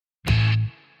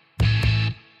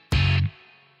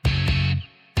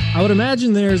I would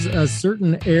imagine there's a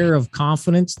certain air of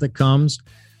confidence that comes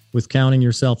with counting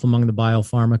yourself among the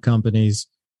biopharma companies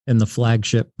in the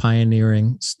Flagship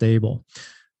pioneering stable.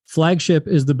 Flagship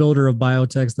is the builder of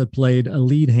biotechs that played a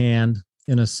lead hand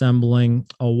in assembling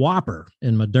a whopper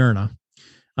in Moderna.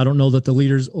 I don't know that the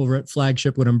leaders over at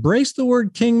Flagship would embrace the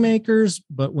word kingmakers,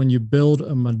 but when you build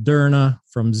a Moderna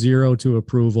from zero to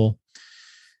approval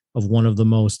of one of the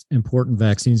most important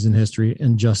vaccines in history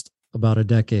in just about a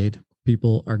decade,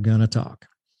 people are going to talk.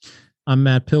 I'm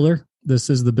Matt Pillar. This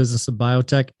is the Business of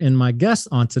Biotech, and my guest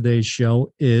on today's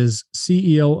show is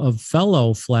CEO of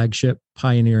fellow Flagship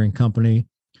pioneering company,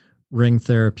 Ring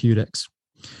Therapeutics.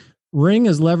 Ring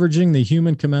is leveraging the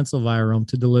human commensal virome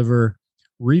to deliver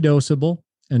redosable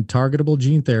and targetable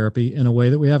gene therapy in a way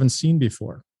that we haven't seen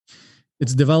before.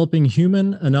 It's developing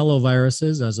human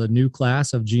anelloviruses as a new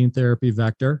class of gene therapy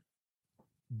vector,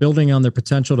 building on their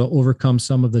potential to overcome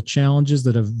some of the challenges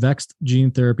that have vexed gene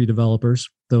therapy developers,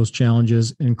 those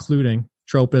challenges including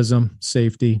tropism,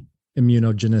 safety,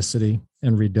 immunogenicity,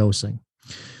 and redosing.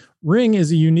 Ring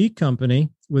is a unique company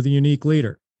with a unique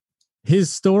leader. His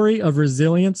story of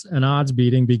resilience and odds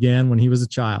beating began when he was a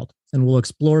child, and we'll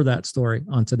explore that story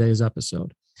on today's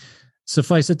episode.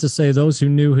 Suffice it to say, those who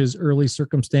knew his early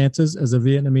circumstances as a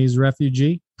Vietnamese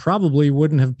refugee probably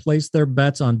wouldn't have placed their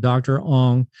bets on Dr.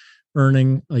 Ong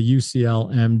earning a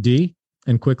UCL MD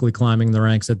and quickly climbing the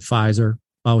ranks at Pfizer,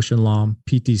 Bausch & Lomb,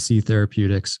 PTC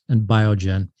Therapeutics, and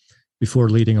Biogen before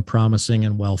leading a promising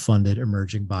and well-funded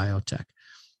emerging biotech.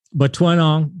 But Tuan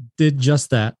Ong did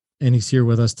just that, and he's here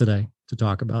with us today to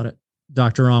talk about it.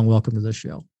 Dr. Ong, welcome to the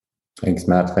show. Thanks,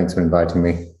 Matt. Thanks for inviting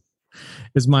me.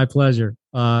 It's my pleasure.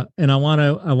 And I want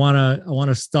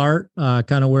to start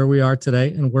kind of where we are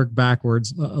today and work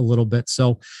backwards a little bit.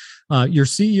 So you're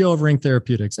CEO of Ring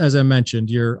Therapeutics. As I mentioned,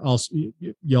 you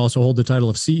also hold the title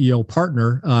of CEO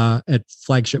partner at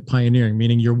Flagship Pioneering,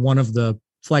 meaning you're one of the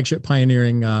Flagship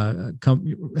Pioneering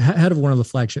head of one of the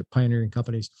Flagship Pioneering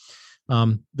companies.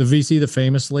 The VC that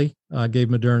famously gave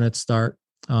Moderna its start,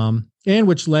 and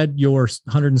which led your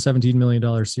 $117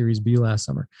 million Series B last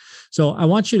summer. So I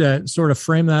want you to sort of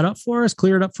frame that up for us,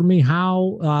 clear it up for me,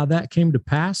 how that came to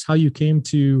pass, how you came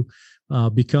to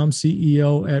become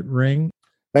CEO at Ring.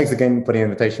 Thanks again for the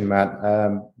invitation, Matt.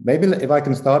 Maybe if I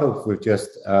can start off with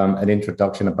just an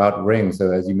introduction about Ring.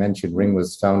 So as you mentioned, Ring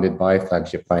was founded by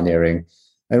Flagship Pioneering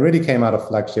and really came out of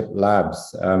Flagship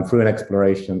Labs through an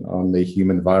exploration on the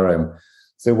human virome.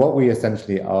 So what we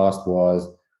essentially asked was,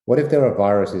 what if there are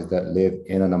viruses that live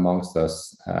in and amongst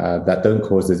us that don't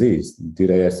cause disease? Do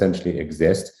they essentially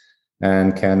exist?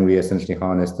 And can we essentially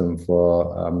harness them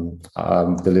for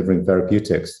delivering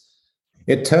therapeutics?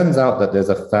 It turns out that there's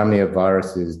a family of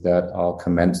viruses that are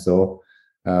commensal.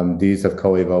 These have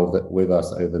co-evolved with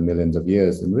us over millions of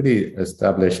years and really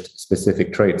established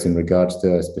specific traits in regards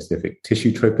to specific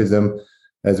tissue tropism,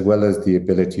 as well as the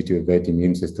ability to evade the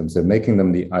immune system, so making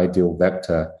them the ideal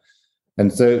vector.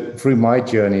 And so through my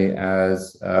journey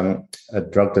as a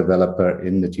drug developer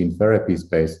in the gene therapy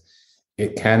space,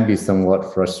 it can be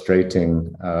somewhat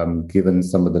frustrating given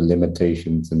some of the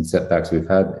limitations and setbacks we've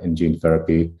had in gene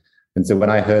therapy. And so when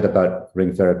I heard about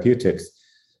Ring Therapeutics,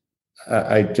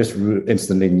 I just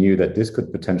instantly knew that this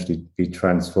could potentially be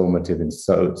transformative in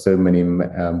so many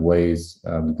ways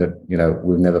that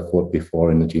we've never thought before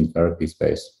in the gene therapy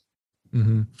space.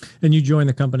 Mm-hmm. And you joined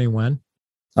the company when?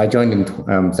 I joined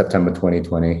in September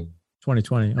 2020.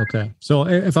 2020. Okay. So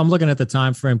if I'm looking at the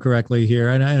time frame correctly here,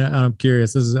 and I'm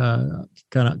curious, this is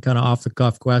kind of off the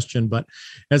cuff question, but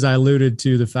as I alluded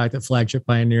to the fact that Flagship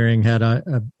Pioneering had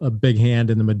a big hand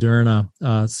in the Moderna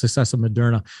success of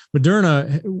Moderna.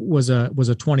 Moderna was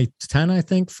a 2010, I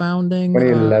think, founding.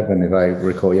 2011, if I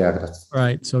recall. Yeah. That's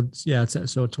right. So yeah.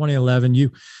 So 2011.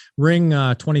 You Ring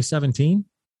 2017.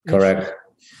 Correct.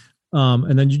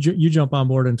 And then you jump on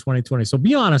board in 2020. So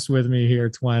be honest with me here,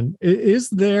 Tuan. Is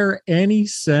there any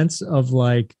sense of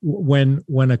like when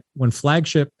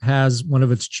Flagship has one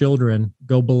of its children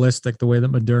go ballistic the way that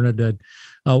Moderna did?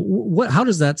 How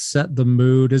does that set the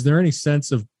mood? Is there any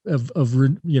sense of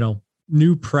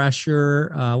new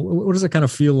pressure? What does it kind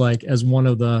of feel like as one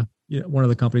of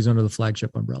the companies under the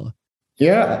Flagship umbrella?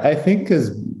 Yeah, I think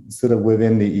as sort of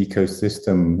within the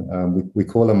ecosystem, we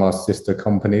call them our sister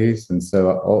companies. And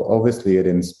so obviously it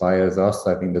inspires us.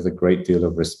 I think there's a great deal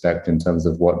of respect in terms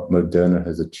of what Moderna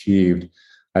has achieved.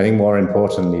 I think more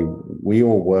importantly, we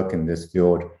all work in this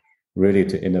field really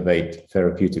to innovate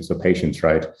therapeutics for patients,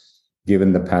 right?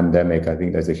 Given the pandemic, I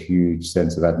think there's a huge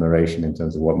sense of admiration in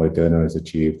terms of what Moderna has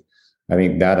achieved. I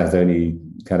think that has only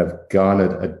kind of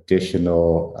garnered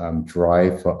additional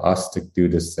drive for us to do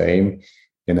the same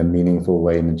in a meaningful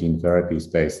way in the gene therapy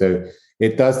space. So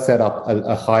it does set up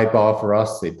a high bar for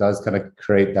us. It does kind of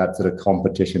create that sort of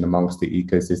competition amongst the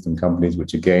ecosystem companies,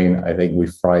 which again, I think we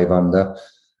thrive under,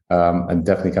 and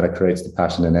definitely kind of creates the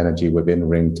passion and energy within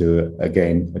Ring to,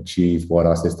 again, achieve what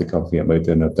our sister company at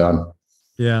Modern have done.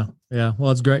 Yeah. Yeah.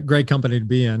 Well, it's great company to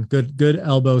be in. Good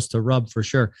elbows to rub for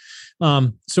sure.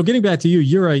 So getting back to you,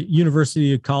 you're a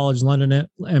University College London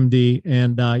MD,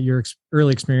 and your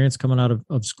early experience coming out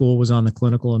of school was on the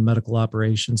clinical and medical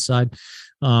operations side.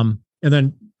 And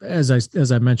then, as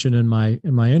I mentioned in my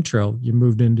intro, you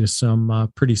moved into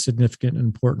some pretty significant and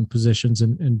important positions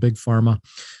in big pharma,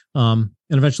 and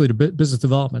eventually to business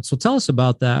development. So tell us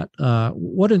about that.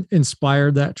 What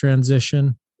inspired that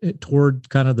transition toward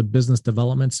kind of the business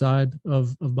development side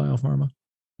of biopharma?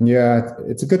 Yeah,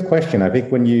 it's a good question. I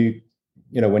think when you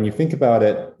think about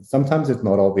it, sometimes it's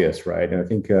not obvious, right? And I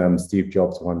think Steve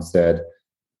Jobs once said,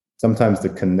 sometimes to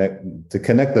connect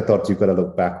the dots, you've got to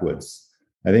look backwards.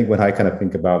 I think when I kind of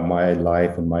think about my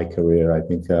life and my career, I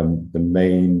think the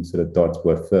main sort of dots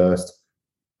were first,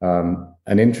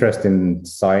 an interest in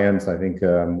science. I think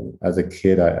as a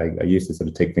kid, I used to sort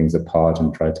of take things apart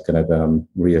and try to kind of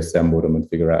reassemble them and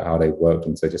figure out how they worked.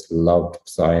 And so I just loved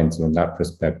science from that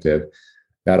perspective.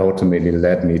 That ultimately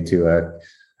led me to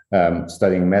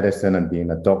studying medicine and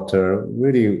being a doctor,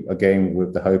 really, again,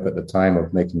 with the hope at the time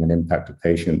of making an impact to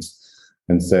patients.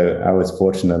 And so I was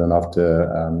fortunate enough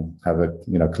to have a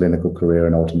clinical career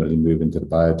and ultimately move into the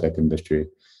biotech industry.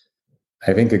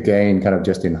 I think, again, kind of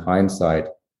just in hindsight,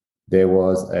 there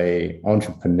was a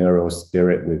entrepreneurial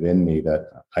spirit within me that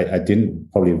I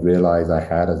didn't probably realize I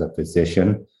had as a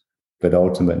physician, but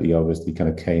ultimately obviously kind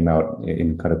of came out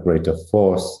in kind of greater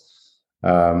force.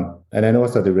 And then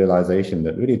also the realization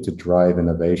that really to drive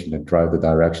innovation and drive the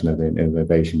direction of the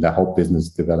innovation, that whole business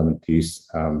development piece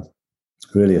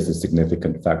really is a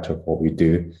significant factor of what we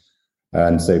do.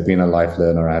 And so being a life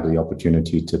learner, I had the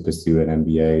opportunity to pursue an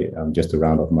MBA just to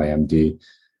round off my MD.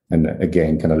 And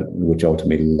again, kind of, which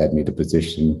ultimately led me to the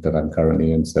position that I'm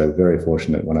currently in. So very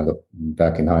fortunate when I look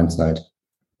back in hindsight.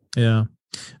 Yeah.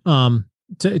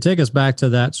 Take us back to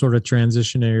that sort of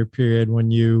transitionary period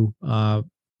when you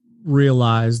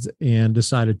realized and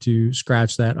decided to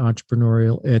scratch that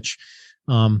entrepreneurial itch.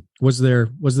 Was there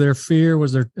fear?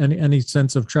 Was there any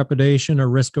sense of trepidation or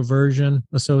risk aversion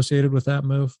associated with that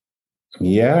move?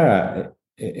 Yeah,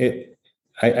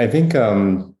 I think,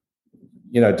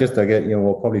 just to get,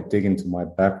 we'll probably dig into my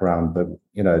background, but,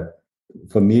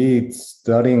 for me,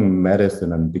 studying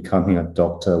medicine and becoming a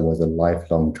doctor was a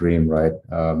lifelong dream, right?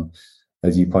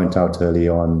 As you point out early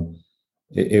on,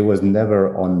 it was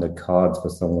never on the cards for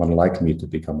someone like me to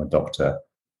become a doctor.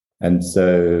 And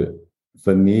so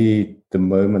for me, the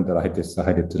moment that I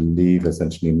decided to leave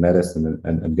essentially medicine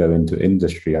and go into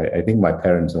industry, I think my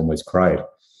parents almost cried.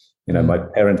 My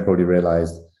parents probably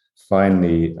realized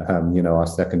finally, our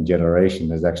second generation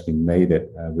has actually made it.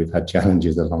 We've had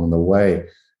challenges along the way,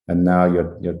 and now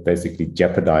you're basically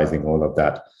jeopardizing all of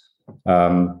that.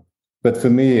 But for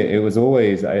me, it was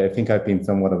always, I think I've been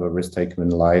somewhat of a risk taker in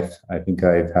life. I think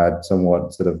I've had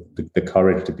somewhat sort of the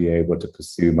courage to be able to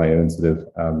pursue my own sort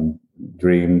of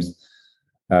dreams.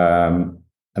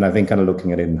 And I think kind of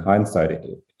looking at it in hindsight,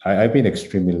 I've been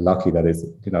extremely lucky that it's,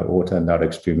 all turned out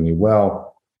extremely well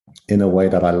in a way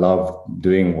that I love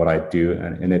doing what I do.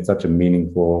 And it's such a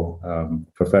meaningful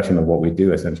profession of what we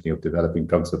do, essentially, of developing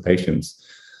drugs for patients.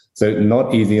 So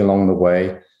not easy along the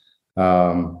way.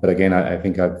 But again, I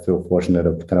think I feel fortunate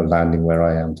of kind of landing where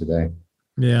I am today.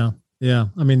 Yeah. Yeah.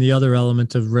 I mean, the other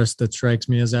element of risk that strikes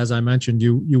me is, as I mentioned,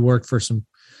 you worked for some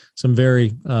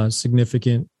very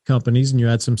significant companies, and you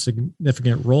had some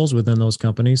significant roles within those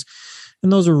companies.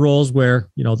 And those are roles where,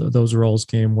 those roles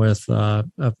came with,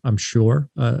 I'm sure,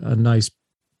 a nice,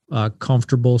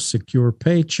 comfortable, secure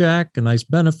paycheck, a nice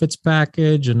benefits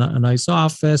package, and a nice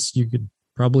office. You could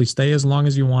probably stay as long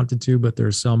as you wanted to, but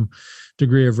there's some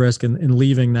degree of risk in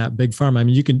leaving that big pharma. I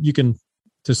mean, you can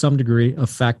to some degree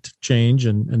affect change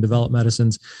and develop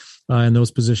medicines in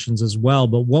those positions as well.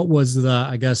 But what was the,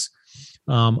 I guess,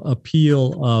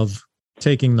 appeal of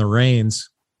taking the reins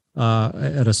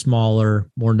at a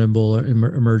smaller, more nimble,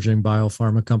 emerging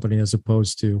biopharma company as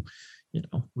opposed to,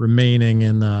 remaining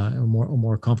in a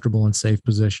more comfortable and safe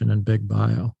position in big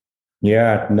bio?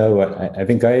 Yeah, no, I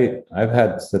think I've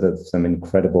had sort of some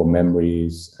incredible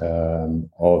memories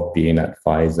of being at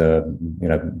Pfizer,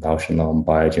 Bausch + Lomb,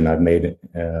 Biogen. I've made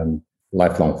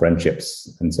lifelong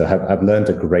friendships. And so I've learned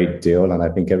a great deal. And I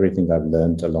think everything I've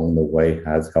learned along the way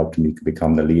has helped me to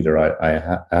become the leader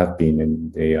I have been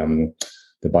in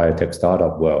the biotech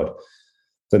startup world.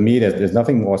 For me, there's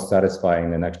nothing more satisfying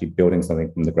than actually building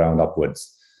something from the ground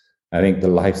upwards. I think the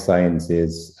life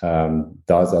sciences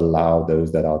does allow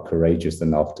those that are courageous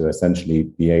enough to essentially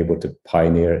be able to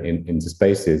pioneer into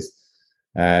spaces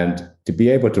and to be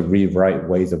able to rewrite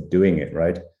ways of doing it,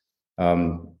 right?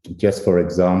 Just for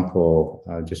example,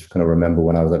 I just kind of remember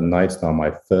when I was at Nightstar,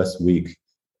 my first week,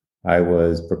 I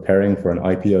was preparing for an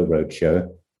IPO roadshow.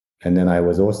 And then I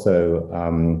was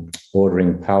also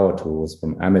ordering power tools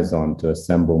from Amazon to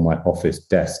assemble my office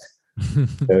desk.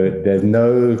 So there's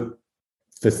no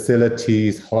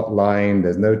facilities hotline,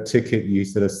 there's no ticket you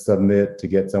sort of submit to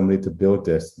get somebody to build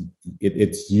this.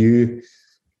 It's you,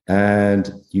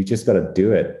 and you just got to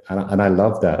do it. And I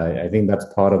love that. I think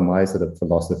that's part of my sort of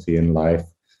philosophy in life,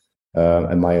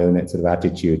 and my own sort of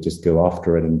attitude, just go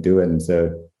after it and do it. And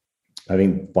so I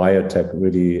think biotech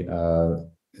really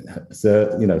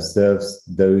serves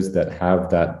those that have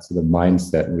that sort of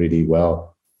mindset really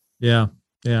well. Yeah.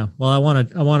 Yeah. Well,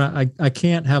 I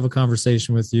can't have a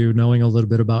conversation with you knowing a little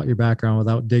bit about your background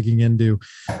without digging into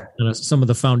some of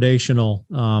the foundational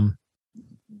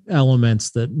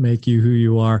elements that make you who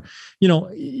you are.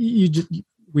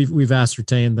 We've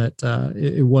ascertained that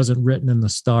it wasn't written in the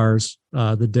stars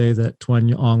the day that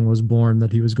Tuen Ong was born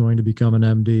that he was going to become an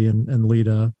MD and lead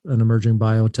an emerging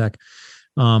biotech.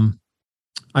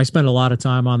 I spend a lot of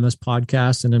time on this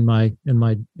podcast and in my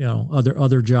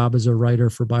other job as a writer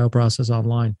for Bioprocess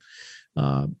Online,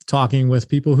 talking with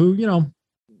people who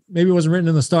maybe it wasn't written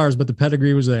in the stars, but the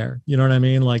pedigree was there. You know what I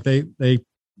mean? Like they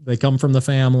come from the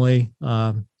family,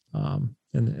 and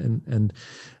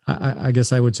I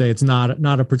guess I would say it's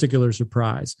not a particular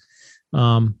surprise.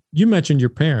 You mentioned your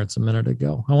parents a minute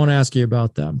ago. I want to ask you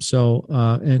about them. So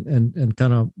and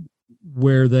kind of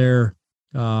where they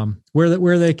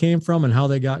came from and how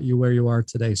they got you where you are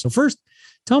today. So first,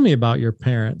 tell me about your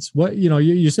parents. What,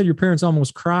 you said your parents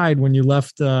almost cried when you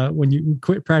left, when you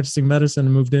quit practicing medicine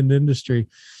and moved into industry.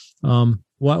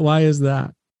 Why is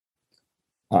that?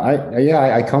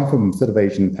 I come from sort of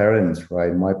Asian parents,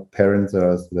 right? My parents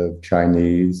are sort of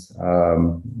Chinese.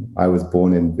 I was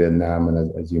born in Vietnam,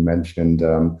 and as you mentioned,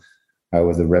 I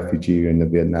was a refugee in the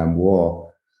Vietnam War.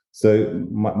 So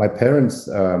my parents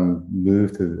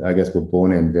moved to, I guess, were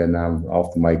born in Vietnam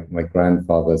after my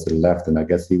grandfather sort of left, and I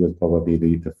guess he was probably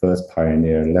the first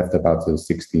pioneer, left about sort of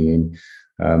 16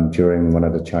 during one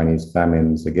of the Chinese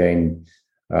famines. Again,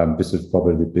 this was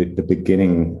probably the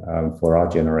beginning for our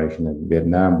generation in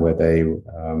Vietnam, where they,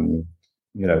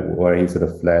 where he sort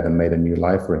of fled and made a new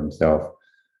life for himself.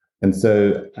 And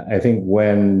so I think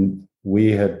when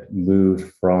we had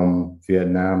moved from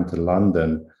Vietnam to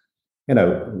London,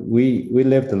 we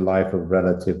lived a life of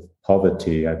relative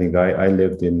poverty. I think I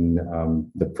lived in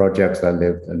the projects. I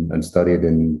lived and studied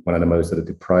in one of the most sort of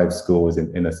deprived schools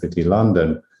in inner city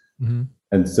London. Mm-hmm.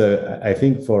 And so I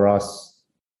think for us,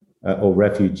 or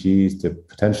refugees, to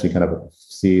potentially kind of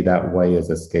see that way as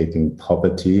escaping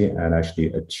poverty and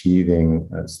actually achieving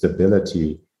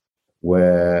stability,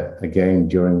 where again,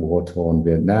 during war-torn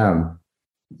Vietnam,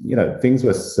 things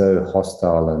were so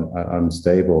hostile and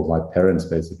unstable. My parents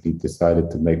basically decided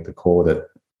to make the call that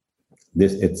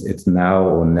it's now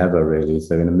or never, really.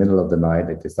 So in the middle of the night,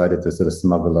 they decided to sort of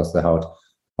smuggle us out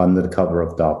under the cover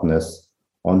of darkness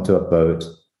onto a boat.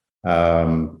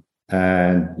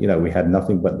 And we had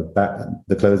nothing but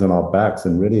the clothes on our backs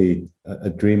and really a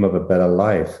dream of a better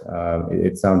life.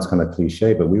 It sounds kind of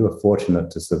cliche, but we were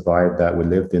fortunate to survive that. We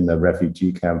lived in the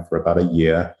refugee camp for about a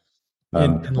year.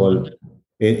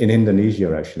 In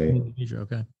Indonesia, actually. Indonesia,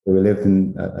 okay. So we lived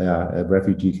in a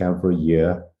refugee camp for a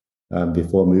year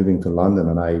before moving to London.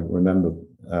 And I remember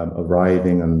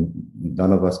arriving, and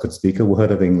none of us could speak a word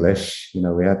of English.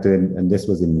 We had to, and this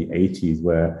was in the 80s,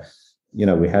 where,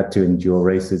 we had to endure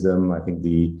racism. I think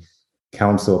the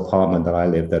council apartment that I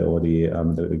lived at, or we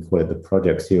call it the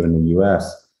projects here in the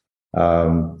US,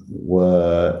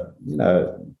 were,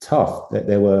 tough.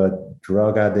 There were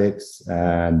drug addicts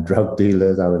and drug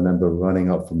dealers. I remember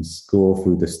running up from school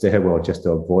through the stairwell just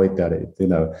to avoid that,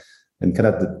 and kind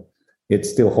of it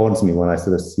still haunts me when I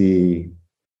sort of see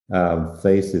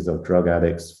faces of drug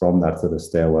addicts from that sort of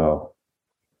stairwell.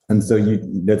 And so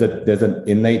there's an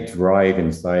innate drive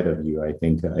inside of you. I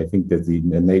think there's the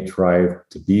innate drive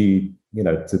to be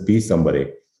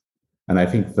somebody. And I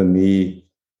think for me,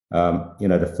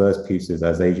 the first piece is,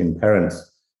 as Asian parents,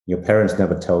 your parents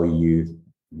never tell you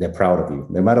they're proud of you,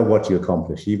 no matter what you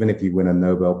accomplish. Even if you win a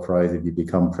Nobel Prize, if you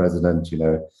become president,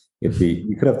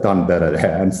 you could have done better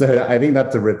there. And so I think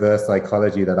that's a reverse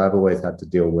psychology that I've always had to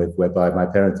deal with, whereby my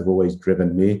parents have always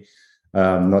driven me.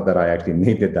 Not that I actually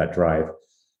needed that drive,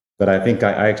 but I think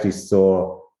I actually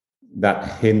saw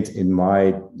that hint in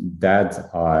my dad's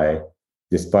eye,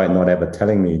 despite not ever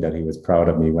telling me that he was proud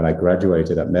of me when I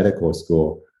graduated at medical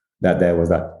school. that there was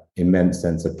that immense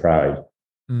sense of pride.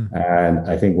 Mm. And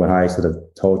I think when I sort of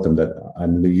told them that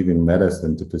I'm leaving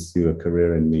medicine to pursue a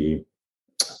career in the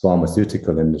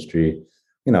pharmaceutical industry,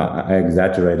 I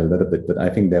exaggerate a little bit, but I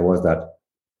think there was that,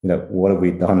 what have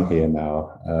we done here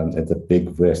now? It's a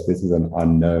big risk. This is an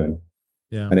unknown.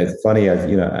 Yeah. And it's funny as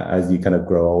you kind of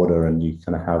grow older and you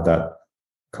kind of have that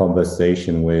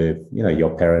conversation with,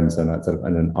 your parents in a sort of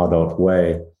in an adult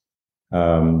way.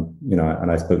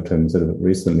 And I spoke to him sort of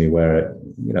recently where,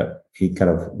 he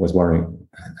kind of was wondering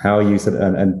how you sort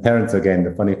of, and parents, again,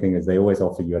 the funny thing is they always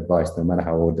offer you advice no matter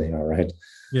how old they are, right?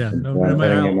 Yeah. No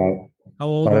matter how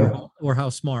old or how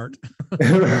smart.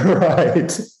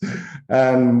 Right.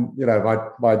 And,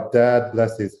 my dad,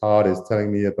 bless his heart, is telling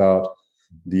me about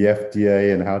the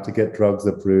FDA and how to get drugs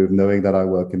approved, knowing that I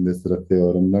work in this sort of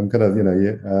field. And I'm kind of,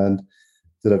 and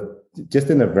sort of just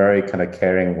in a very kind of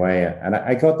caring way. And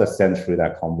I got the sense through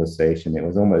that conversation, it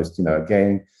was almost,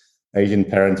 again, Asian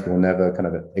parents will never kind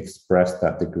of express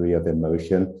that degree of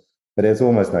emotion, but it's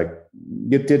almost like,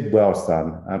 you did well,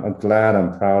 son. I'm glad,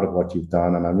 I'm proud of what you've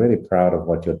done. And I'm really proud of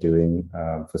what you're doing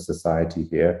for society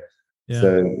here. Yeah.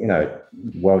 So,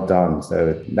 well done.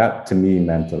 So that to me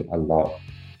meant a lot.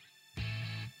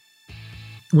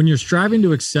 When you're striving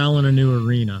to excel in a new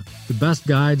arena, the best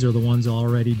guides are the ones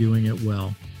already doing it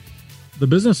well. The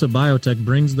business of biotech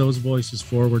brings those voices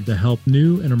forward to help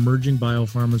new and emerging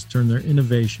biopharmas turn their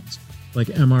innovations, like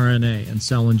mRNA and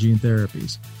cell and gene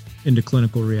therapies, into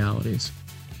clinical realities.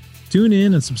 Tune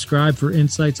in and subscribe for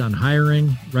insights on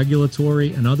hiring,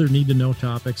 regulatory, and other need-to-know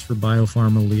topics for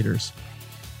biopharma leaders.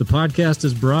 The podcast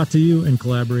is brought to you in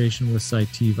collaboration with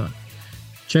Cytiva.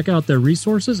 Check out their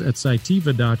resources at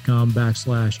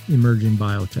cytiva.com/emerging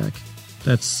biotech.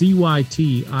 That's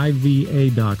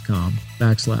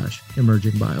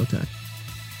CYTIVA.com/emerging biotech.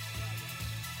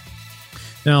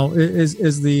 Now,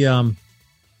 is the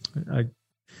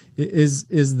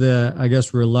I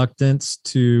guess reluctance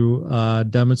to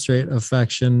demonstrate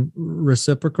affection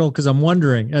reciprocal? Because I'm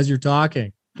wondering, as you're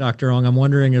talking, Dr. Ong, I'm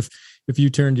wondering if you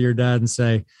turn to your dad and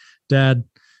say, "Dad,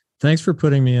 thanks for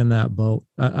putting me in that boat.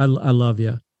 I love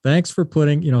you. Thanks for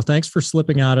thanks for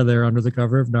slipping out of there under the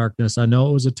cover of darkness. I know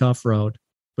it was a tough road,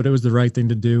 but it was the right thing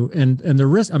to do." And the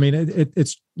risk, I mean,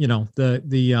 it's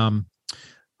the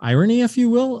irony, if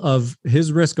you will, of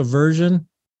his risk aversion,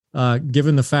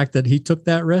 given the fact that he took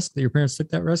that risk, that your parents took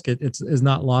that risk, is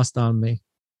not lost on me.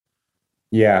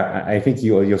 Yeah, I think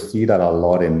you'll see that a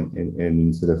lot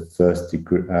in sort of first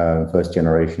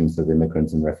generations of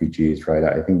immigrants and refugees, right?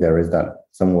 I think there is that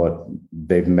somewhat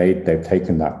they've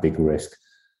taken that big risk,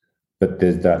 but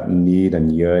there's that need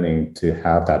and yearning to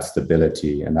have that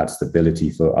stability and that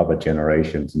stability for other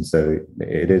generations. And so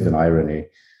it is an irony.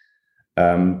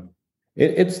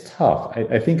 It's tough.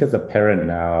 I think as a parent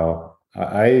now,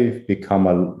 I've become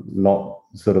a lot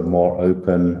sort of more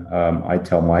open. I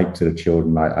tell my sort of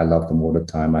children, I love them all the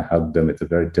time. I hug them. It's a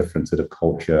very different sort of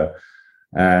culture.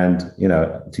 And,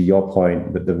 to your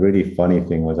point, but the really funny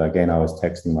thing was, again, I was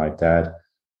texting my dad.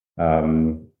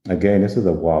 Again, this was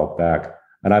a while back.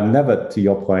 And I've never, to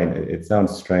your point, it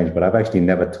sounds strange, but I've actually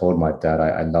never told my dad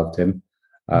I loved him.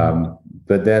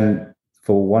 But then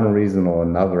for one reason or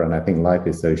another, and I think life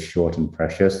is so short and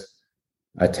precious,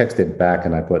 I texted back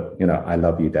and I put, "I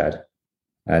love you, Dad."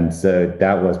 And so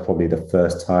that was probably the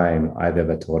first time I've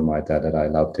ever told my dad that I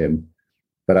loved him.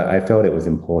 But I felt it was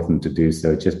important to do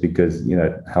so just because,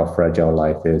 how fragile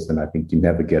life is. And I think you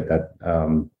never get that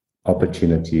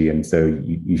opportunity. And so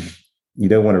you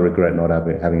don't want to regret not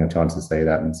having a chance to say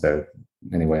that. And so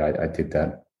anyway, I did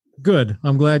that. Good.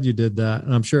 I'm glad you did that.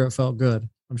 And I'm sure it felt good.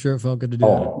 I'm sure it felt good to do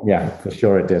that. Oh, yeah, for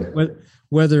sure it did.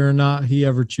 Whether or not he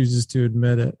ever chooses to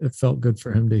admit it, it felt good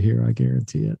for him to hear. I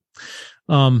guarantee it.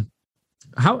 Tell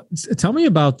me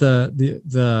about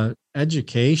the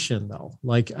education though.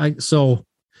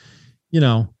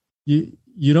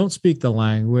 You don't speak the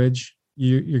language.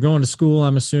 You're going to school,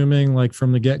 I'm assuming, like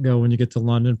from the get-go when you get to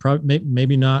London. Probably,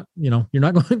 maybe not. You're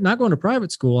not going to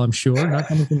private school. I'm sure not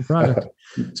coming from private.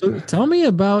 So tell me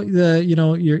about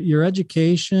your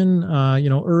education.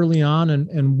 Early on,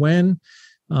 and when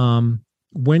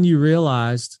you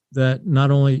realized that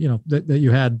not only that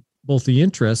you had both the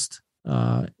interest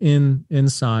in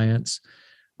science,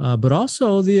 but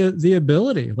also the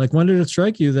ability. Like, when did it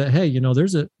strike you that, hey,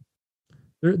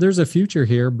 there's a future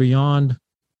here beyond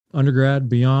undergrad,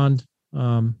 beyond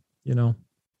there's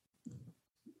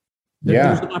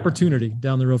an opportunity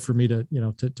down the road for me to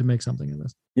make something of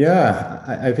this. Yeah,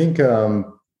 I think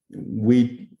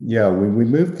we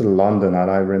moved to London, and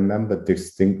I remember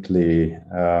distinctly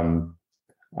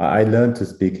I learned to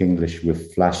speak English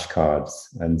with flashcards.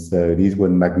 And so these were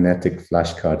magnetic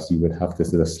flashcards you would have to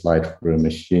sort of slide through a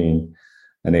machine,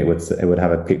 and it would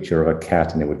have a picture of a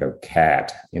cat, and it would go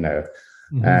cat,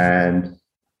 Mm-hmm. And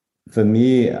for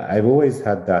me, I've always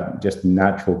had that just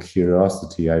natural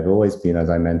curiosity. I've always been, as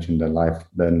I mentioned, a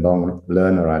lifelong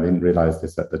learner. I didn't realize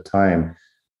this at the time,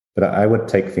 but I would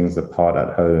take things apart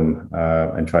at home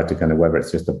and try to kind of, whether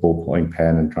it's just a ballpoint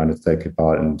pen and trying to take it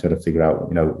apart and try to figure out,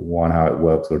 one, how it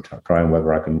works, or try and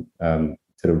whether I can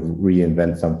sort of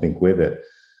reinvent something with it.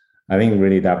 I think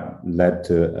really that led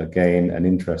to, again, an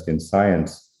interest in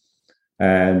science.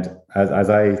 And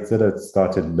as I sort of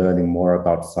started learning more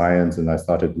about science and I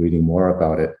started reading more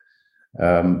about it,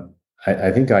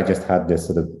 I think I just had this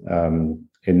sort of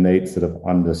innate sort of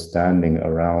understanding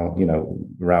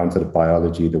around sort of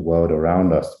biology, the world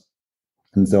around us.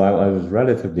 And so I was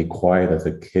relatively quiet as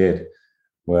a kid,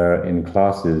 where in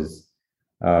classes,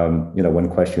 when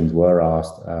questions were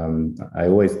asked, I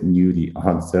always knew the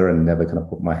answer and never kind of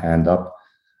put my hand up.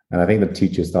 And I think the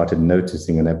teachers started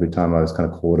noticing, and every time I was kind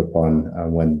of called upon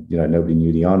when nobody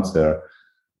knew the answer,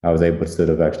 I was able to sort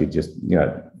of actually just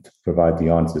provide the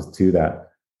answers to that.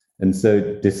 And so,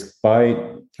 despite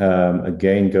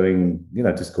again going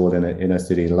to school in inner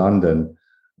city London,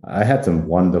 I had some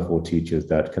wonderful teachers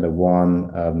that kind of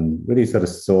really sort of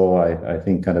saw, I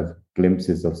think, kind of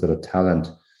glimpses of sort of talent,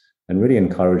 and really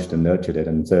encouraged and nurtured it.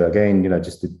 And so again,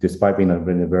 despite being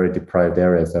in a very deprived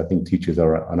area, so I think teachers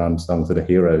are an unsung sort of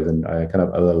heroes, and I kind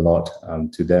of owe a lot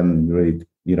to them, really,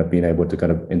 being able to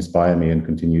kind of inspire me and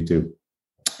continue to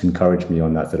encourage me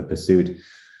on that sort of pursuit.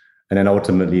 And then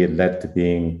ultimately it led to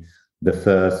being the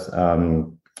first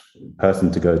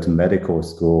person to go to medical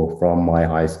school from my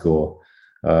high school.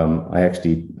 I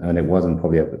actually, and it wasn't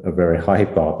probably a very high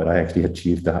bar, but I actually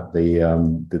achieved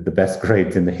the best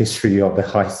grades in the history of the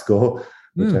high school,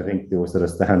 which I think still sort of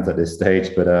stands at this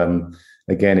stage. But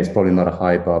again, it's probably not a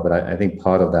high bar, but I think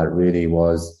part of that really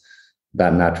was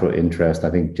that natural interest.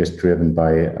 I think just driven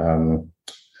by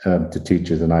the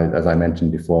teachers, and as I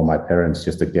mentioned before, my parents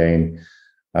just again,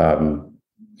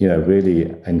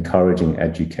 really encouraging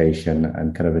education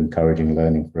and kind of encouraging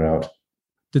learning throughout.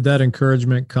 Did that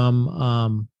encouragement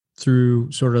come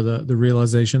through sort of the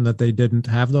realization that they didn't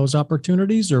have those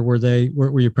opportunities, or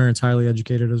were your parents highly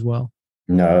educated as well?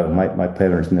 No, my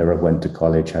parents never went to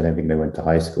college. I don't think they went to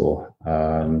high school.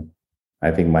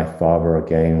 I think my father,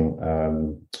 again,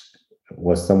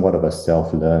 was somewhat of a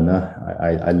self-learner.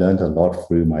 I learned a lot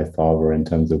through my father in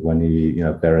terms of when he,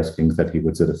 various things that he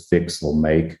would sort of fix or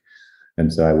make.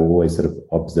 And so I always sort of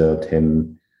observed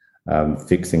him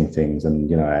fixing things.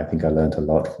 And, I think I learned a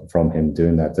lot from him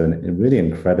doing that. So a really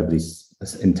incredibly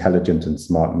intelligent and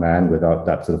smart man without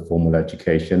that sort of formal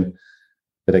education.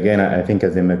 But again, I think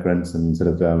as immigrants and sort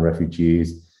of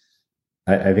refugees,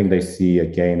 I think they see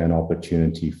again an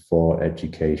opportunity for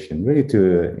education, really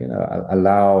to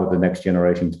allow the next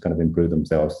generation to kind of improve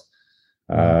themselves.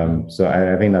 So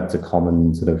I think that's a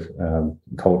common sort of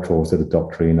cultural sort of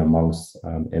doctrine amongst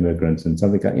immigrants, and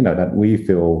something that that we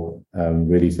feel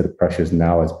really sort of precious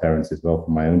now as parents as well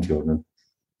for my own children.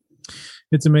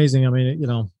 It's amazing. I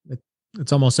mean,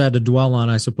 it's almost sad to dwell on,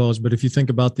 I suppose. But if you think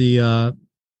about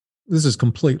this is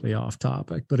completely off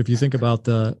topic, but if you think about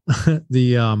the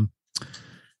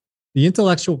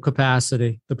intellectual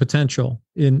capacity, the potential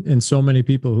in so many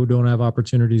people who don't have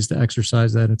opportunities to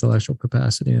exercise that intellectual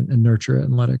capacity and nurture it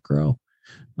and let it grow.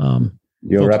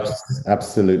 You're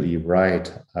absolutely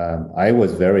right. I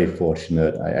was very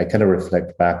fortunate. I kind of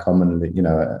reflect back commonly,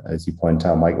 as you point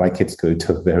out, my kids go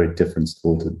to a very different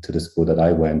school to the school that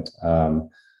I went.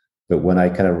 But when I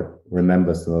kind of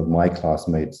remember some of my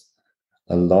classmates,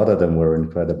 a lot of them were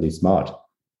incredibly smart.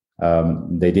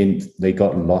 They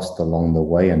got lost along the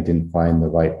way and didn't find the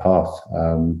right path.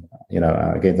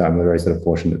 Again, I'm very sort of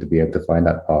fortunate to be able to find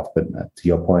that path. But to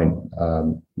your point,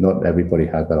 not everybody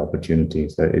has that opportunity.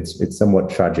 So it's somewhat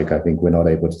tragic. I think we're not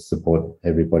able to support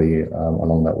everybody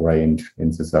along that range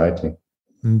in society.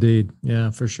 Indeed. Yeah,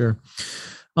 for sure.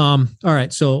 All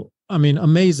right. So,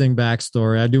 amazing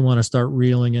backstory. I do want to start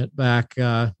reeling it back,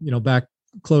 back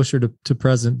closer to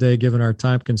present day, given our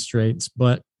time constraints.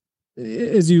 But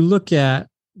as you look at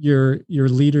your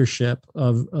leadership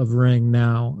of Ring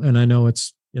now, and I know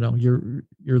it's, your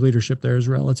leadership there is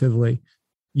relatively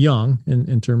young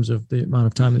in terms of the amount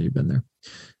of time that you've been there.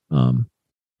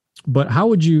 But how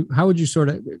would you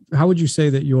say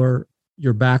that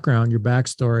your background, your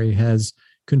backstory has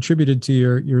contributed to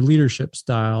your leadership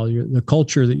style, the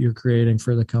culture that you're creating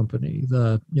for the company,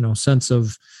 the, sense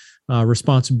of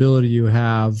responsibility you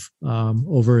have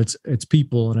over its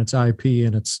people and its IP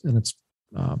and its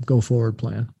go forward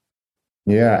plan?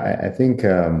 Yeah, I think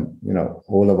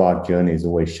all of our journeys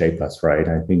always shape us, right?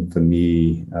 I think for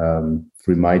me,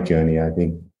 through my journey, I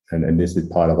think, and this is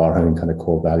part of our own kind of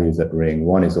core values at Ring.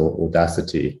 One is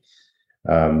audacity.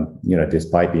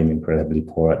 Despite being incredibly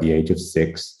poor at the age of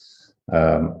 6,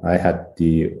 I had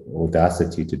the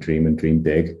audacity to dream and dream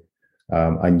big.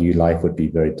 I knew life would be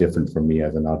very different for me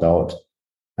as an adult.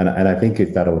 And I think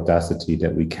it's that audacity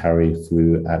that we carry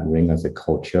through at Ring as a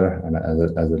culture and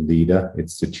as a leader.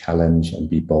 It's to challenge and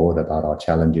be bold about our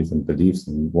challenges and beliefs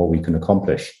and what we can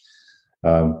accomplish.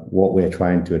 What we're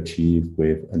trying to achieve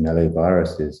with Anello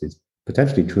viruses is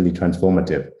potentially truly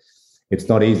transformative. It's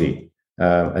not easy.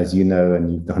 As you know,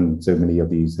 and you've done so many of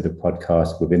these sort of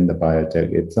podcasts within the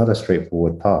biotech, it's not a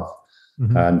straightforward path.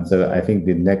 Mm-hmm. And so I think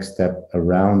the next step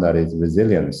around that is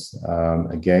resilience.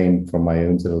 Again, from my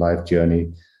own sort of life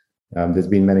journey, there's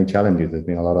been many challenges. There's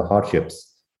been a lot of hardships.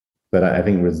 But I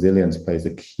think resilience plays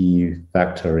a key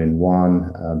factor in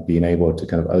being able to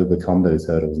kind of overcome those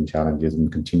hurdles and challenges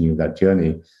and continue that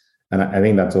journey. And I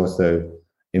think that's also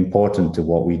important to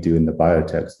what we do in the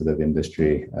biotech sort of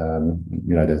industry.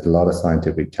 There's a lot of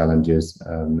scientific challenges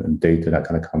and data that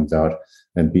kind of comes out,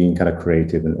 and being kind of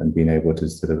creative and being able to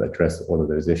sort of address all of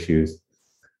those issues.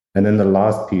 And then the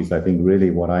last piece, I think really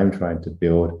what I'm trying to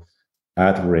build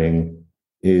at Ring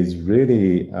is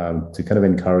really to kind of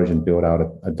encourage and build out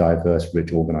a diverse,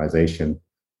 rich organization.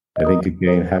 I think,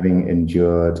 again, having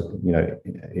endured,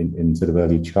 in sort of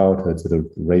early childhood, sort of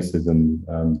racism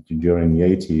during the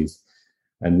 80s,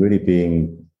 and really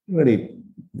being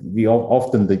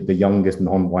often the youngest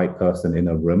non-white person in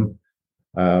a room,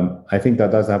 I think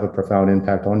that does have a profound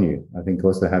impact on you. I think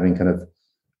also having kind of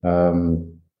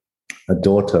a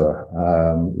daughter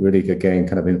really, again,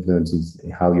 kind of influences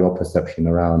how your perception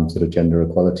around sort of gender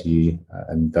equality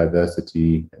and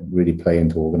diversity really play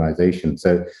into organization.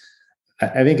 So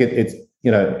I think it's,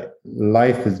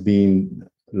 life has been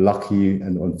lucky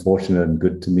and unfortunate and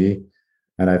good to me.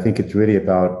 And I think it's really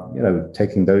about,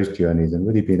 taking those journeys and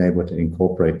really being able to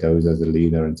incorporate those as a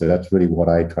leader. And so that's really what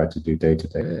I try to do day to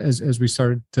day. As we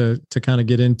started to kind of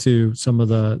get into some of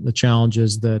the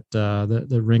challenges that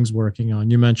the Ring's working on,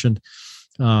 you mentioned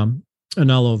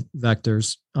Anello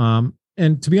vectors.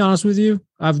 And to be honest with you,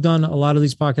 I've done a lot of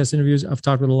these podcast interviews. I've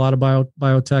talked with a lot of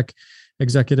biotech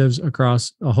executives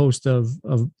across a host of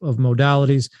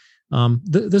modalities.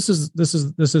 This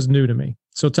is new to me.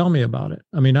 So tell me about it.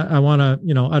 I mean, I want to,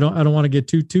 I don't want to get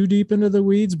too deep into the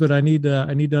weeds, but I need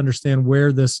to understand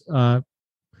where this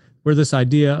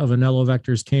idea of Anello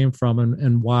vectors came from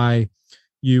and why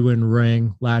you and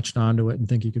Ring latched onto it and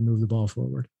think you can move the ball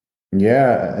forward.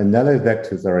 Yeah, Anello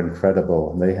vectors are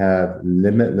incredible. They have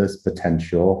limitless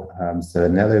potential. So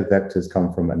Anello vectors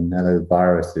come from Anello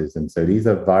viruses. And so these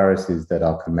are viruses that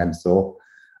are commensal.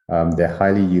 They're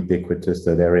highly ubiquitous,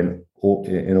 so they're in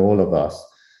all of us.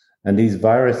 And these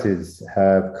viruses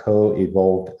have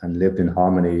co-evolved and lived in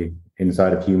harmony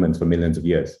inside of humans for millions of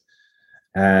years.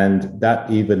 And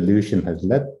that evolution has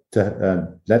led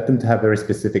them to have very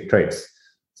specific traits.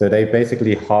 So they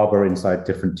basically harbor inside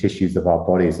different tissues of our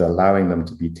bodies, allowing them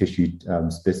to be tissue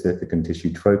specific and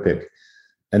tissue tropic.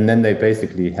 And then they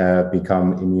basically have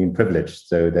become immune privileged.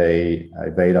 So they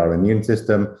evade our immune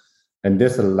system. And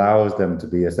this allows them to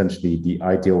be essentially the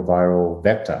ideal viral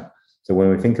vector. So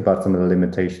when we think about some of the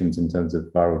limitations in terms of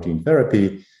viral gene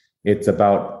therapy, it's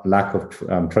about lack of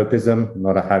tropism,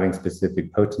 not having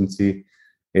specific potency.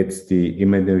 It's the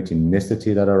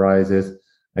immunogenicity that arises,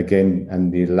 again,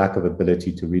 and the lack of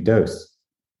ability to redose.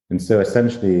 And so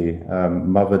essentially,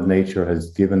 Mother Nature has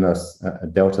given us,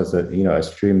 dealt us a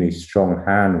extremely strong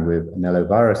hand with Anello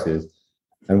viruses.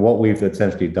 And what we've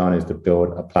essentially done is to build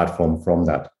a platform from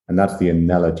that. And that's the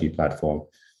Anello-G platform.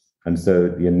 And so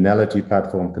the Anello-G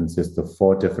platform consists of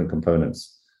 4 different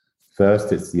components.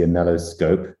 First, it's the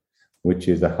AnelloScope, which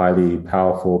is a highly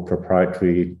powerful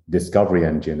proprietary discovery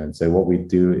engine. And so what we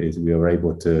do is we are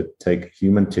able to take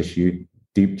human tissue,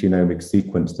 deep genomic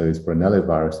sequence those for Anello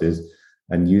viruses,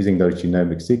 and using those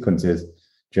genomic sequences,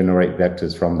 generate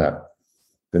vectors from that.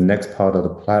 The next part of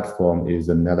the platform is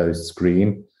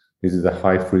AnelloScreen. This is a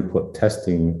high throughput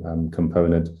testing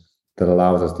component that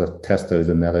allows us to test those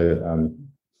Anello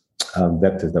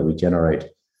vectors that we generate.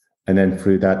 And then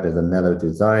through that, there's Anello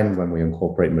Design, when we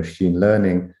incorporate machine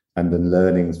learning and the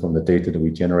learnings from the data that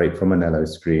we generate from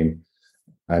AnelloScreen.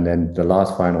 And then the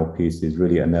last final piece is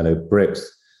really AnelloBricks.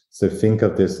 So think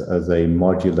of this as a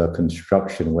modular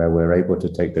construction where we're able to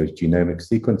take those genomic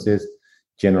sequences,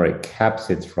 generate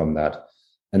capsids from that.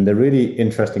 And the really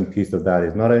interesting piece of that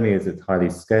is not only is it highly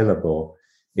scalable,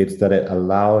 it's that it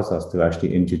allows us to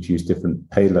actually introduce different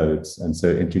payloads, and so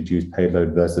introduce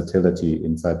payload versatility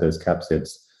inside those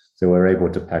capsids. So we're able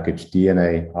to package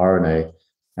DNA, RNA,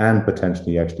 and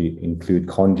potentially actually include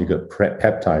conjugate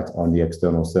peptides on the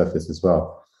external surface as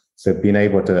well. So being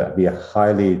able to be a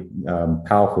highly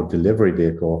powerful delivery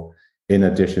vehicle in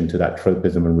addition to that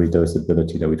tropism and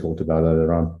redosability that we talked about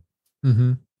earlier on.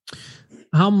 Mm-hmm.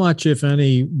 How much, if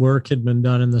any, work had been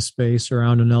done in the space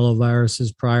around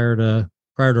adenoviruses prior to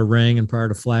Ring and prior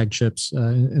to Flagship's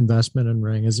investment in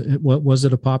Ring? What was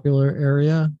it a popular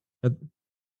area?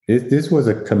 This was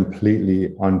a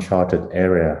completely uncharted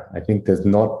area. I think there's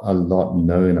not a lot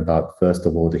known about, first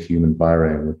of all, the human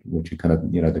virion, which are kind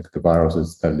of, the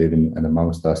viruses that live in and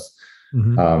amongst us.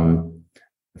 Mm-hmm.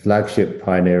 Flagship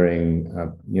pioneering,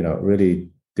 really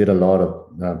did a lot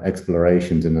of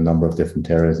explorations in a number of different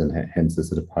areas, and hence the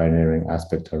sort of pioneering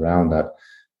aspect around that.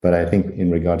 But I think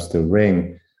in regards to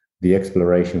Ring, the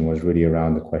exploration was really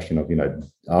around the question of,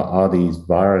 are these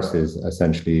viruses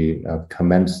essentially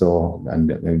commensal? And,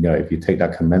 if you take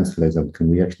that commensalism, can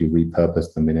we actually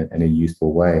repurpose them in a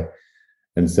useful way?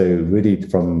 And so really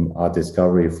from our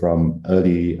discovery from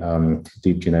early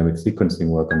deep genomic sequencing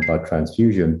work on blood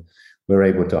transfusion, we're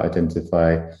able to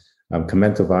identify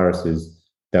commensal viruses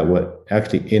that were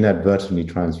actually inadvertently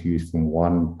transfused from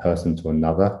one person to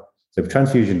another. So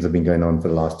transfusions have been going on for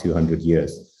the last 200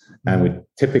 years. And we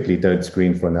typically don't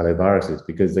screen for anelloviruses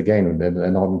because, again,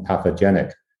 they're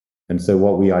non-pathogenic. And so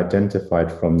what we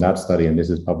identified from that study, and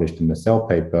this is published in the Cell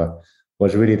paper,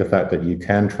 was really the fact that you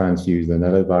can transfuse the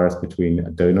anellovirus between a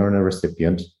donor and a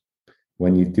recipient.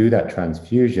 When you do that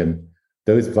transfusion,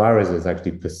 those viruses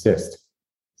actually persist.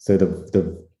 So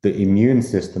the immune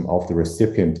system of the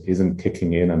recipient isn't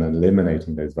kicking in and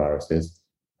eliminating those viruses.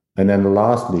 And then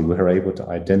lastly, we were able to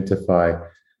identify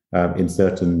in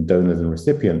certain donors and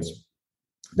recipients,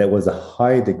 there was a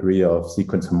high degree of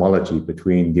sequence homology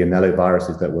between the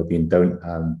anelloviruses that were being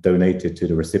donated to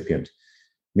the recipient,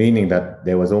 meaning that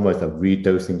there was almost a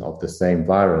redosing of the same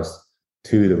virus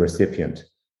to the recipient.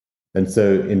 And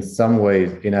so in some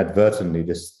ways, inadvertently,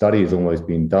 this study has almost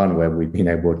been done where we've been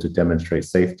able to demonstrate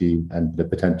safety and the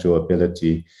potential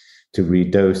ability to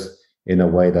redose in a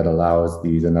way that allows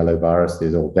these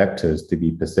anelloviruses or vectors to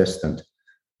be persistent.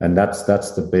 And that's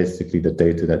basically the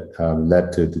data that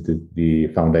led to the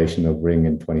foundation of Ring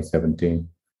in 2017.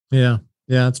 Yeah,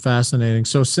 it's fascinating.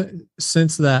 So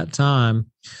since that time,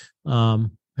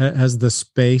 has the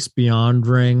space beyond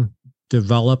Ring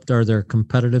developed? Are there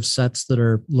competitive sets that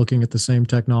are looking at the same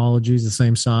technologies, the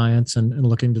same science, and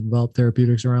looking to develop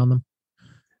therapeutics around them?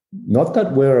 Not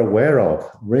that we're aware of.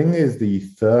 Ring is the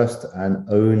first and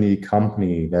only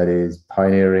company that is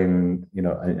pioneering,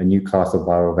 a new class of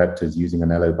viral vectors using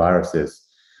anelloviruses.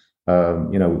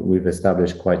 We've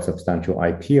established quite substantial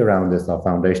IP around this. Our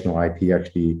foundational IP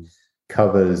actually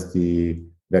covers the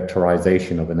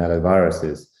vectorization of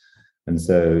anelloviruses. And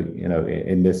so,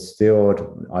 in this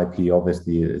field, IP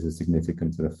obviously is a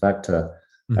significant sort of factor.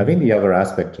 I think the other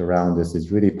aspect around this is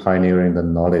really pioneering the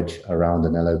knowledge around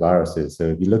anelloviruses. So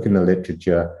if you look in the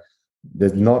literature,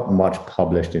 there's not much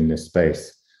published in this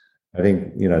space. I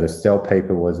think, the Cell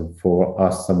paper was for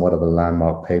us somewhat of a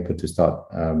landmark paper to start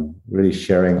really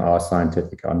sharing our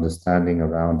scientific understanding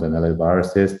around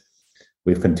anelloviruses.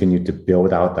 We've continued to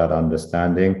build out that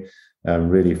understanding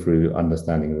really through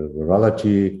understanding of the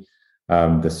virology,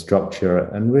 the structure,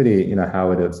 and really,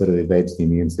 how it sort of evades the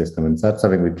immune system. And so that's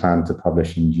something we plan to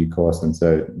publish in due course. And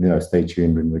so, stay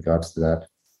tuned in regards to that.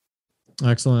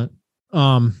 Excellent.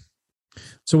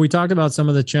 So we talked about some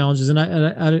of the challenges, and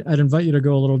I'd invite you to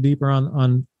go a little deeper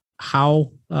on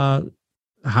how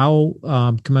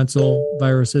commensal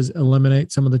viruses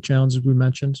eliminate some of the challenges we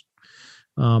mentioned.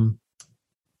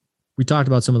 We talked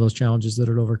about some of those challenges that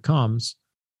it overcomes,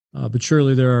 but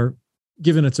surely there are,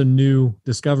 given it's a new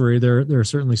discovery, there are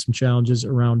certainly some challenges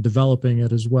around developing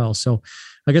it as well. So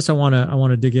I guess I want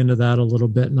to dig into that a little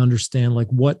bit and understand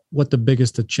what the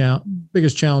biggest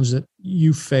challenge that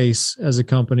you face as a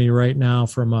company right now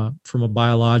from a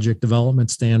biologic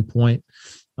development standpoint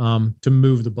to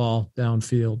move the ball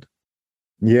downfield.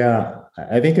 Yeah,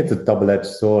 I think it's a double-edged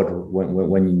sword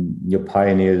when you're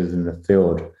pioneers in the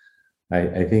field.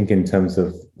 I think in terms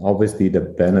of, obviously, the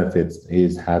benefits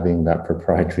is having that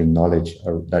proprietary knowledge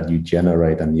that you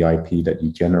generate and the IP that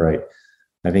you generate.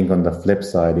 I think on the flip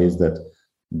side is that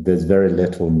there's very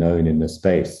little known in the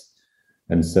space.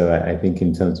 And so I think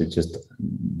in terms of just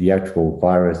the actual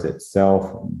virus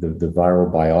itself, the viral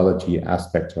biology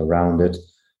aspect around it,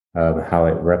 how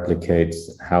it replicates,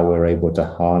 how we're able to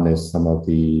harness some of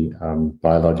the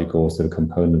biological sort of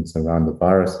components around the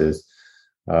viruses,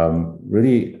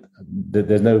 really,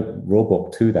 there's no rule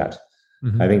book to that.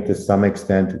 I think to some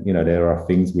extent, there are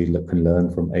things we can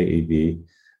learn from AAV,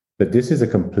 But this is a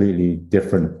completely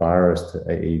different virus to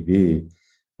AAV.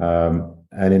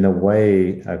 And in a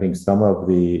way, I think some of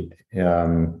the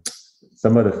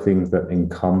things that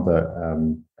encumber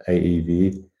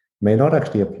AAV may not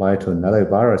actually apply to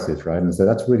anelloviruses, right? And so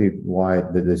that's really why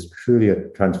there's truly a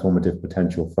transformative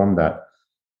potential from that.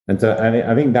 And so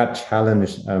I think that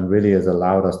challenge really has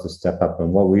allowed us to step up.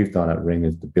 And what we've done at Ring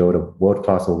is to build a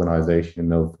world-class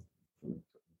organization of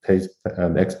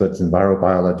experts in viral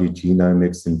biology,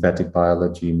 genomics, synthetic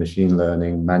biology, machine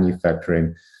learning,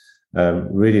 manufacturing,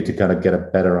 really to kind of get a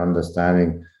better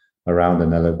understanding around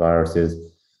anelloviruses.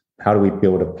 How do we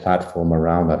build a platform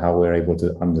around that? How we're able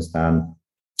to understand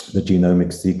the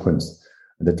genomic sequence,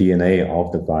 the DNA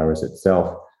of the virus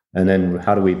itself, and then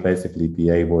how do we basically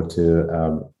be able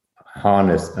to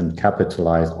harness and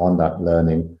capitalize on that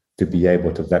learning to be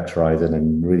able to vectorize it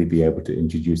and really be able to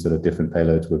introduce sort of different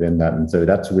payloads within that. And so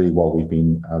that's really what we've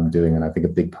been doing. And I think a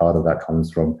big part of that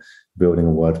comes from building a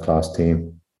world-class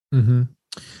team.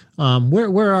 Mm-hmm.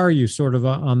 Where are you sort of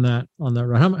on that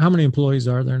run? How many employees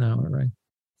are there now at Ring?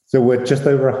 So we're just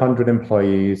over 100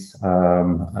 employees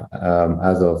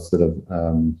as of sort of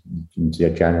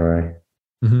January.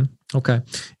 Mm-hmm. Okay.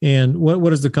 And what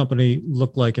does the company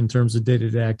look like in terms of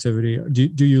day-to-day activity?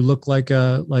 Do you look like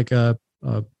a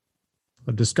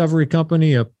discovery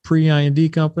company, a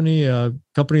pre-IND company, a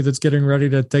company that's getting ready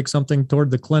to take something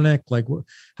toward the clinic? Like,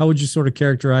 how would you sort of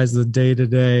characterize the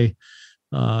day-to-day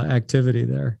activity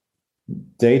there?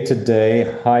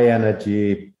 Day-to-day, high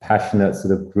energy, passionate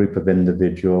sort of group of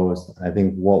individuals. I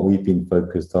think what we've been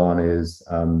focused on is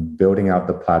building out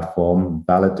the platform,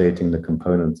 validating the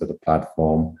components of the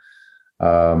platform,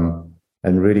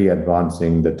 and really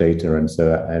advancing the data. And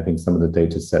so I think some of the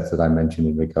data sets that I mentioned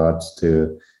in regards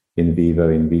to in vivo,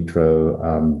 in vitro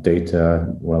data,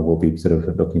 well, we'll be sort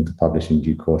of looking to publish in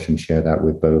due course and share that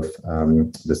with both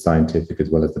the scientific as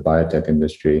well as the biotech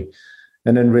industry.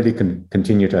 And then really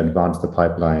continue to advance the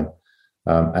pipeline,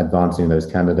 advancing those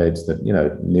candidates that,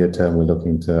 near term, we're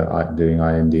looking to doing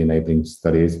IND enabling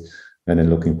studies, and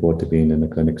then looking forward to being in the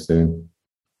clinic soon.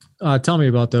 Tell me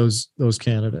about those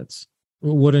candidates.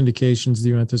 What indications do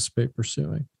you anticipate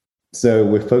pursuing? So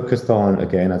we're focused on,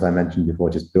 again, as I mentioned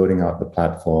before, just building out the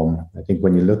platform. I think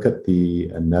when you look at the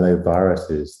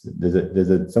anelloviruses, there's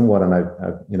a somewhat, and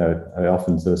I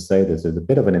often sort of say this, there's a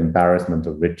bit of an embarrassment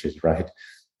of riches, right?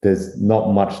 There's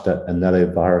not much that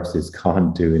anelloviruses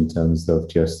can't do in terms of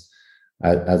just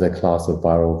as a class of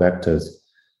viral vectors.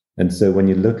 And so when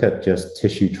you look at just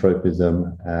tissue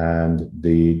tropism and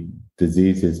the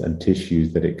diseases and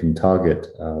tissues that it can target,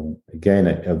 again,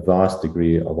 a vast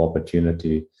degree of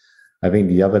opportunity. I think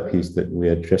the other piece that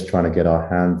we're just trying to get our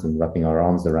hands and wrapping our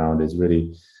arms around is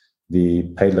really the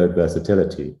payload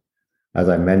versatility. As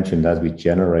I mentioned, as we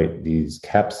generate these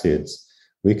capsids,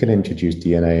 we can introduce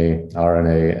DNA,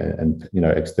 RNA, and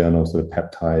external sort of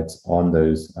peptides on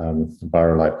those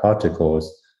viral-like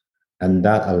particles, and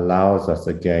that allows us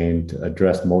again to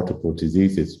address multiple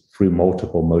diseases through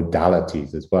multiple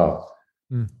modalities as well.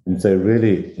 Mm. And so,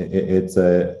 really, it's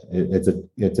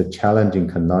a challenging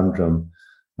conundrum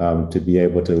to be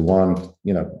able to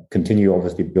continue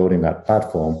obviously building that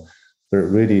platform, but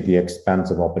really the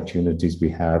expansive opportunities we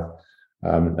have.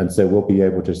 And so we'll be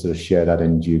able to sort of share that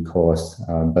in due course.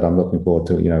 But I'm looking forward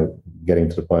to, getting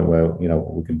to the point where,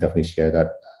 we can definitely share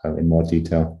that in more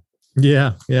detail.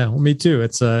 Yeah. Well, me too.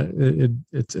 It's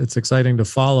exciting to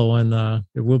follow, and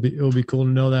it will be cool to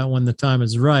know that when the time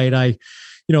is right.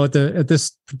 At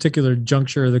this particular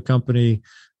juncture of the company,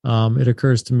 it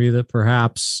occurs to me that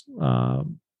perhaps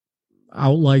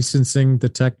out licensing the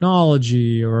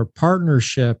technology or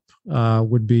partnership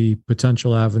would be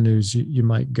potential avenues you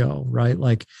might go, right?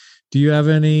 Like, do you have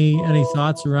any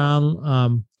thoughts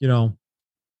around,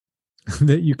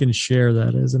 that you can share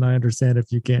that is? And I understand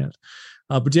if you can't,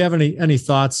 but do you have any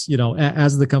thoughts,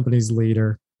 as the company's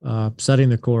leader, setting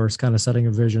the course, kind of setting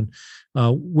a vision,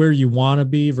 where you want to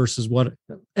be versus what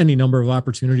any number of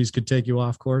opportunities could take you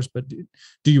off course? But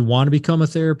do you want to become a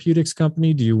therapeutics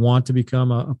company? Do you want to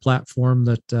become a platform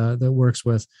that works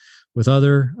with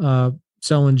other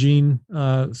cell and gene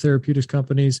therapeutics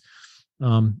companies,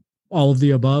 all of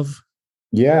the above?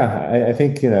 Yeah, I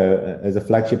think, as a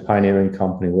flagship pioneering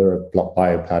company, we're a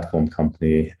bioplatform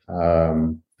company.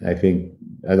 I think,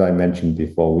 as I mentioned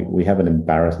before, we have an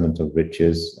embarrassment of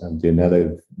riches. The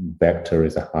anello vector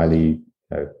is a highly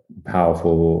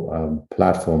powerful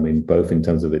platform in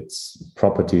terms of its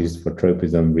properties for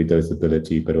tropism,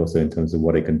 redosability, but also in terms of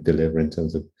what it can deliver in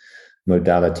terms of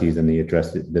modalities and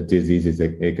the diseases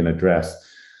it can address.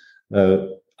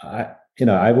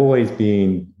 I've always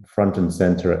been front and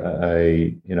center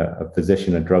a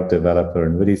physician, a drug developer,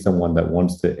 and really someone that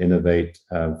wants to innovate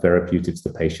therapeutics to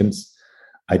patients.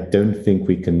 I don't think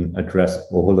we can address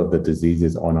all of the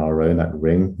diseases on our own at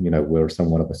Ring. We're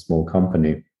somewhat of a small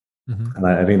company. Mm-hmm. And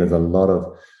I think there's a lot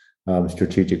of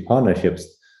strategic partnerships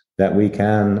that we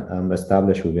can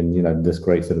establish within, this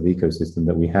great sort of ecosystem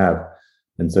that we have.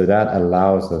 And so that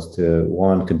allows us to,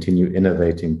 one, continue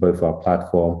innovating both our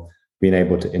platform, being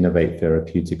able to innovate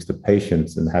therapeutics to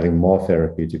patients and having more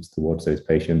therapeutics towards those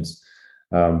patients.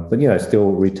 But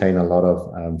still retain a lot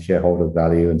of shareholder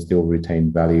value and still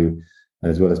retain value,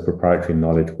 as well as proprietary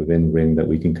knowledge within Ring that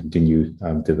we can continue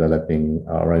developing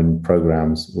our own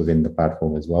programs within the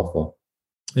platform as well for.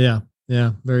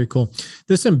 Yeah, very cool.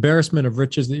 This embarrassment of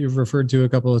riches that you've referred to a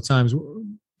couple of times,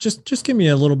 just give me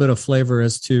a little bit of flavor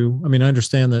as to, I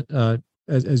understand that,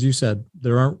 as you said,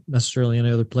 there aren't necessarily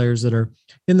any other players that are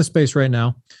in the space right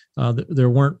now. There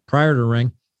weren't prior to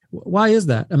Ring. Why is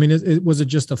that? Was it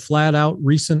just a flat out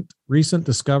recent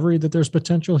discovery that there's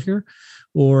potential here?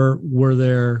 Or were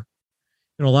there,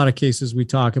 in a lot of cases we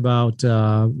talk about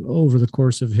over the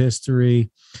course of history,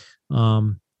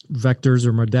 vectors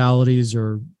or modalities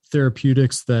or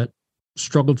therapeutics that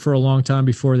struggled for a long time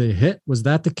before they hit? Was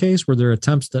that the case? Were there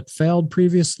attempts that failed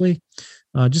previously?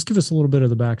 Just give us a little bit of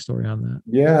the backstory on that.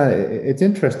 Yeah, it's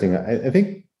interesting. I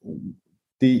think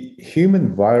the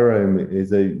human virome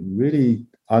is a really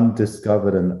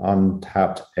undiscovered and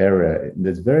untapped area.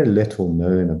 There's very little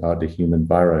known about the human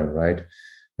virome, right?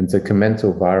 And so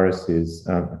commensal viruses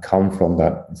come from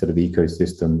that sort of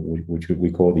ecosystem, which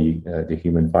we call the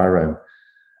human virome.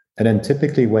 And then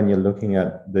typically when you're looking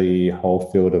at the whole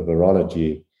field of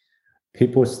virology,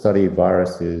 people study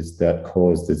viruses that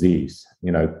cause disease.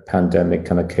 Pandemic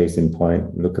kind of case in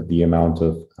point, look at the amount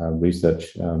of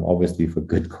research, obviously for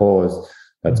good cause,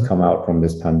 that's come out from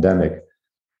this pandemic.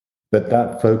 But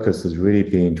that focus has really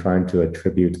been trying to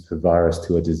attribute a virus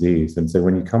to a disease. And so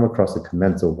when you come across a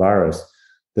commensal virus,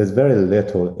 there's very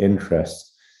little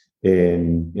interest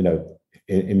in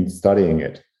studying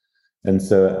it. And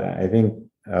so I think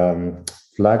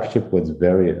Flagship was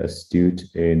very astute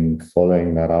in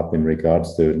following that up in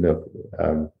regards to, look,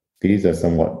 these are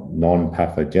somewhat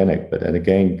non-pathogenic, but then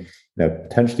again,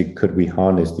 potentially could we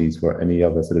harness these for any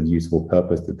other sort of useful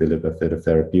purpose to deliver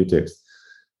therapeutics?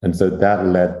 And so that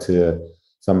led to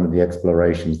some of the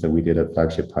explorations that we did at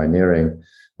Flagship Pioneering,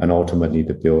 and ultimately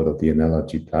the build of the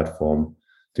Analogy platform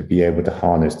to be able to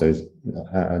harness those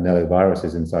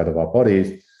anelloviruses inside of our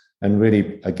bodies, and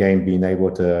really, again, being able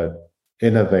to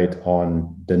innovate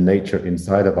on the nature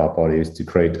inside of our bodies to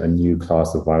create a new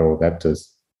class of viral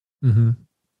vectors. Mm-hmm.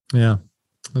 Yeah,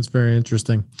 that's very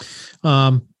interesting.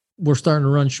 We're starting to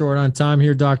run short on time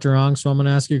here, Dr. Ong, so I'm going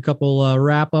to ask you a couple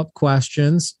wrap-up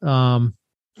questions.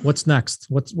 What's next?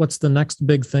 What's the next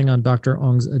big thing on Dr.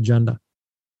 Ong's agenda?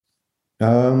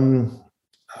 I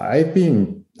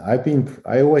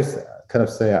always kind of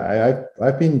say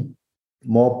I've been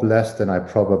more blessed than I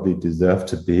probably deserve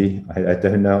to be. I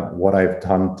don't know what I've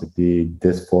done to be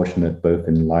this fortunate, both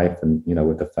in life and,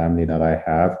 with the family that I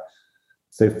have.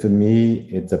 So for me,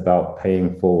 it's about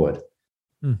paying forward.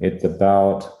 It's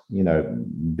about,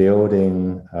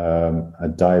 building a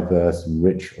diverse,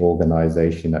 rich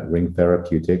organization at Ring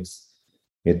Therapeutics.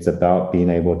 It's about being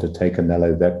able to take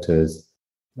Anello vectors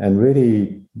and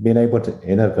really being able to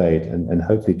innovate and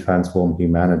hopefully transform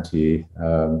humanity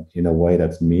in a way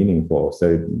that's meaningful.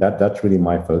 So that's really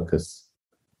my focus.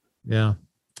 Yeah.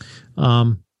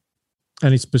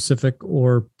 Any specific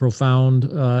or profound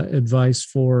advice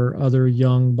for other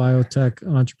young biotech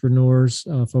entrepreneurs,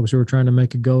 folks who are trying to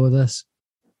make a go of this?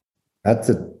 That's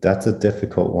a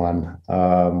difficult one.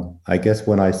 I guess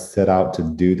when I set out to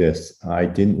do this, I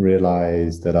didn't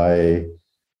realize that I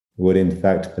would in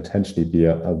fact potentially be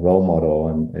a role model.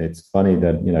 And it's funny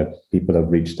that, people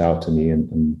have reached out to me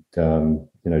and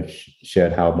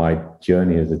shared how my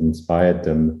journey has inspired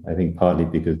them. I think partly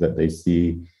because that they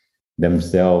see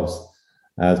themselves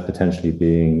as potentially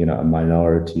being, a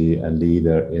minority, a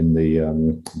leader in the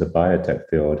biotech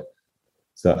field.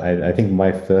 So I think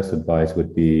my first advice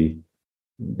would be,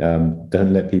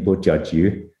 don't let people judge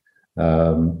you,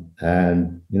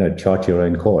 and chart your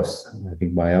own course. I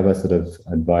think my other sort of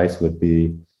advice would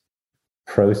be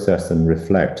process and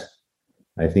reflect.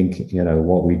 I think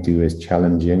what we do is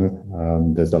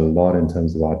challenging. There's a lot in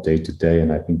terms of our day-to-day,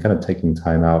 and I think kind of taking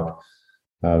time out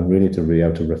really to be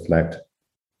able to reflect.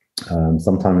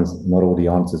 Sometimes not all the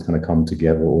answers kind of come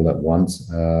together all at once,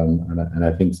 and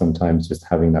I think sometimes just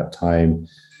having that time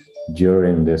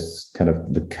during this kind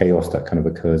of the chaos that kind of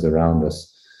occurs around us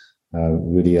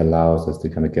really allows us to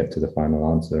kind of get to the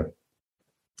final answer.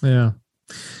 Yeah.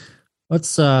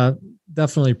 That's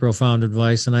definitely profound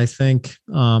advice. And I think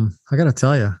I got to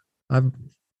tell you,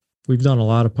 we've done a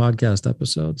lot of podcast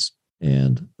episodes,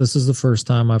 and this is the first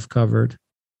time I've covered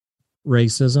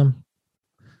racism,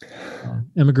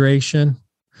 immigration,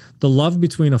 the love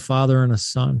between a father and a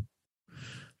son,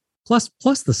 plus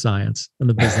the science and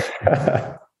the business.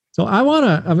 So I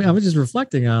was just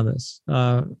reflecting on this.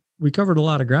 We covered a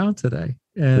lot of ground today,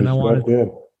 and I want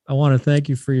to thank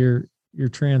you for your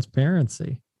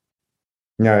transparency.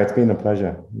 No, it's been a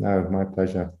pleasure. No, my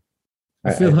pleasure.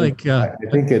 I think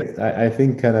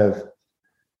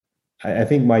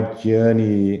my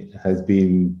journey has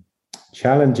been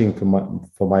challenging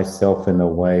for myself in a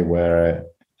way where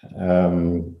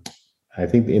I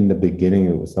think in the beginning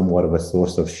it was somewhat of a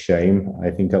source of shame.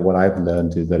 I think that what I've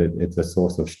learned is that it's a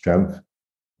source of strength.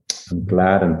 I'm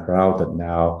glad and proud that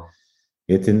now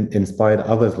it's inspired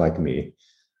others like me.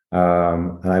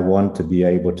 And I want to be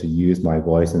able to use my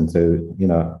voice. And so,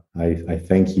 I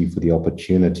thank you for the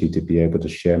opportunity to be able to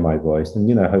share my voice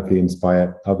and, hopefully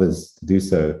inspire others to do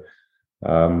so.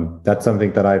 That's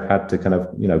something that I've had to kind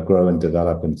of, grow and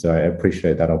develop. And so I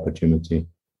appreciate that opportunity.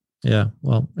 Yeah,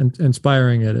 well,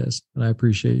 inspiring it is. And I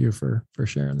appreciate you for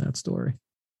sharing that story.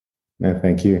 Yeah,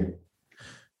 thank you.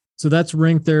 So that's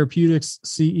Ring Therapeutics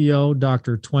CEO,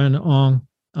 Dr. Tuen Ong.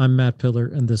 I'm Matt Pillar,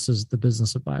 and this is The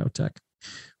Business of Biotech.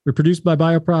 We're produced by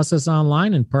Bioprocess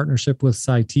Online in partnership with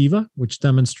Cytiva, which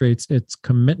demonstrates its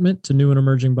commitment to new and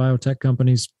emerging biotech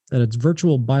companies at its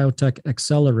virtual biotech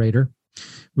accelerator,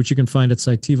 which you can find at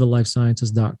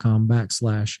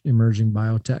cytivalifesciences.com/emerging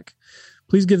biotech.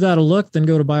 Please give that a look, then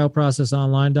go to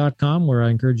bioprocessonline.com, where I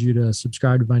encourage you to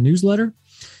subscribe to my newsletter.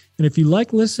 And if you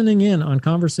like listening in on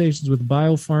conversations with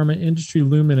biopharma industry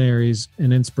luminaries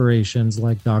and inspirations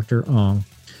like Dr. Ong,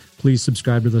 please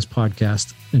subscribe to this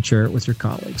podcast and share it with your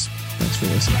colleagues. Thanks for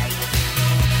listening.